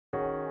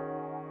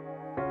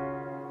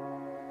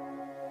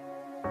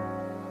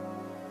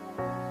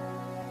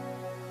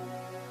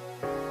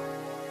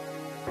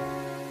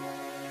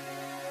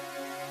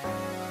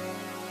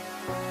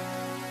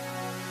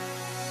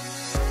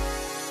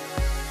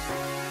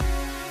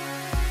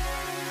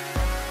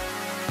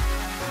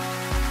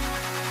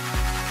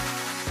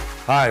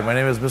Hi, my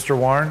name is Mr.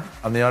 Warren.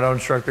 I'm the auto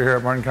instructor here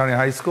at Martin County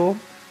High School.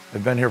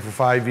 I've been here for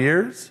 5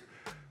 years,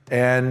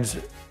 and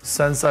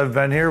since I've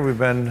been here, we've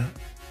been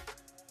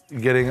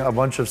getting a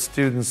bunch of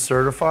students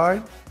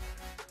certified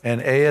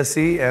in ASE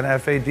and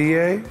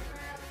FADA.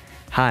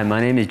 Hi, my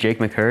name is Jake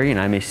McCurry, and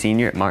I'm a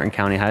senior at Martin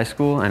County High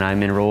School, and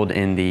I'm enrolled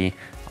in the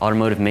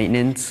Automotive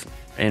Maintenance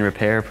and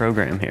Repair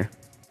program here.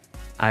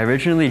 I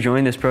originally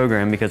joined this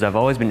program because I've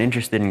always been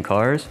interested in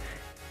cars,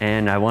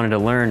 and I wanted to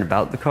learn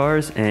about the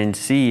cars and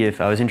see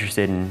if I was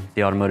interested in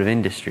the automotive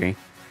industry.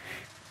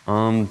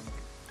 I've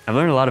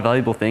learned a lot of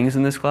valuable things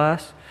in this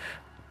class.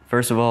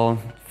 First of all,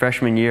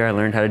 freshman year, I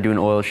learned how to do an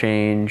oil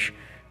change,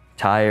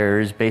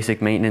 tires,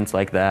 basic maintenance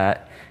like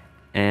that.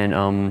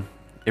 And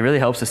it really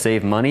helps to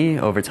save money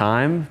over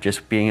time,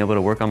 just being able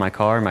to work on my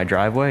car in my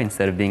driveway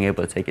instead of being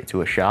able to take it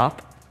to a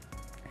shop.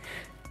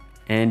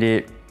 And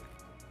it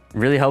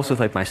really helps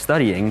with my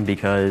studying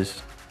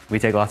because we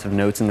take lots of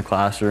notes in the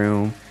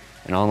classroom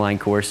and online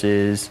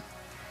courses.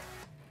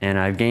 And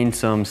I've gained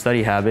some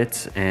study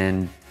habits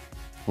and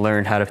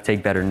learned how to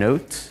take better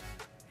notes.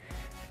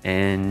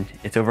 And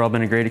it's overall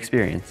been a great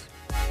experience.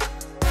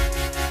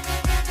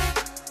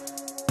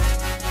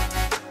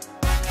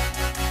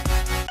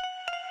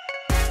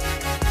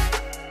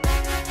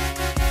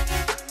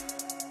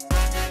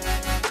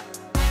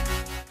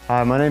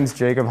 Hi, my name is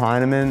Jacob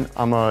Heineman.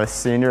 I'm a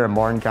senior at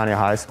Martin County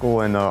High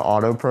School in the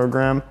auto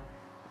program.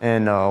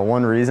 And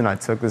one reason I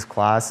took this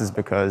class is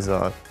because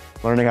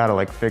learning how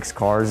to fix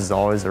cars is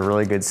always a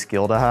really good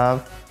skill to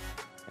have.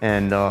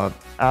 And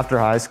after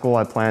high school,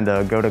 I plan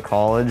to go to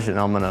college and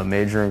I'm gonna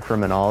major in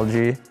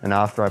criminology. And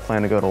after I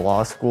plan to go to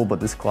law school, but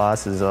this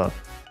class has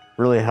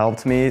really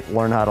helped me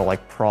learn how to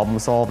problem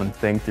solve and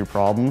think through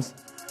problems.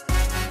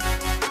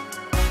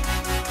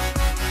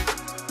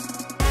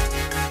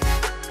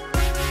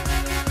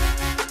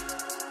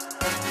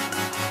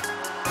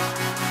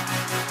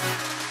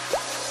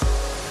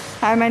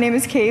 Hi, my name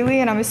is Kaylee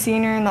and I'm a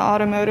senior in the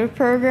Automotive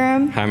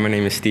program. Hi, my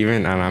name is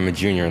Steven and I'm a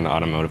junior in the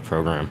Automotive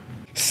program.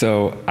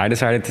 So I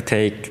decided to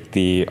take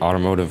the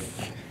Automotive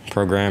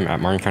program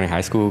at Martin County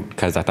High School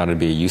because I thought it'd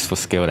be a useful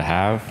skill to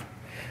have,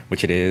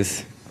 which it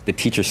is. The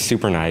teacher's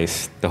super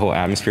nice. The whole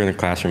atmosphere in the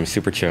classroom is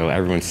super chill.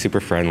 Everyone's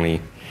super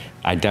friendly.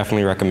 I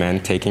definitely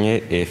recommend taking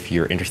it if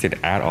you're interested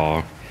at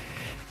all.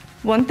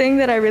 One thing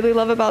that I really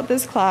love about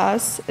this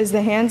class is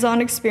the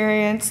hands-on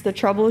experience, the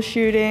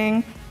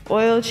troubleshooting,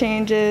 oil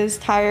changes,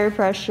 tire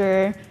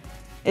pressure.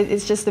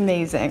 It's just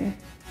amazing.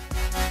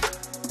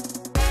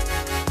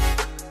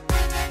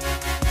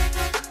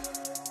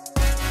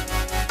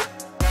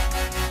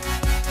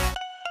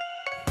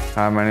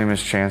 Hi, my name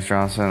is Chance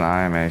Johnson.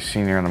 I am a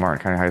senior in the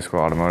Martin County High School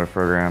Automotive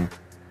program.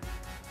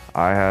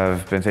 I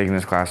have been taking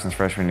this class since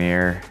freshman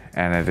year,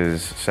 and it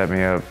has set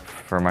me up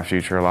for my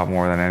future a lot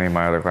more than any of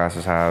my other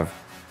classes have.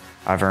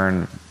 I've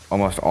earned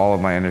almost all of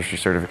my industry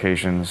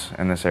certifications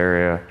in this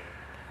area.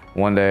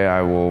 One day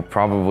I will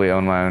probably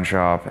own my own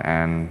shop,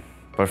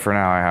 but for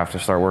now I have to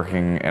start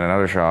working in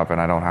another shop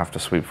and I don't have to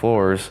sweep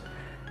floors,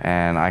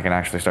 and I can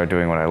actually start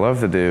doing what I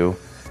love to do.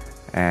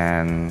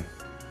 And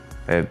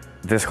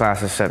this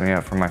class has set me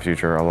up for my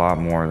future a lot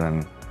more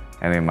than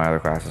any of my other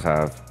classes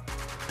have.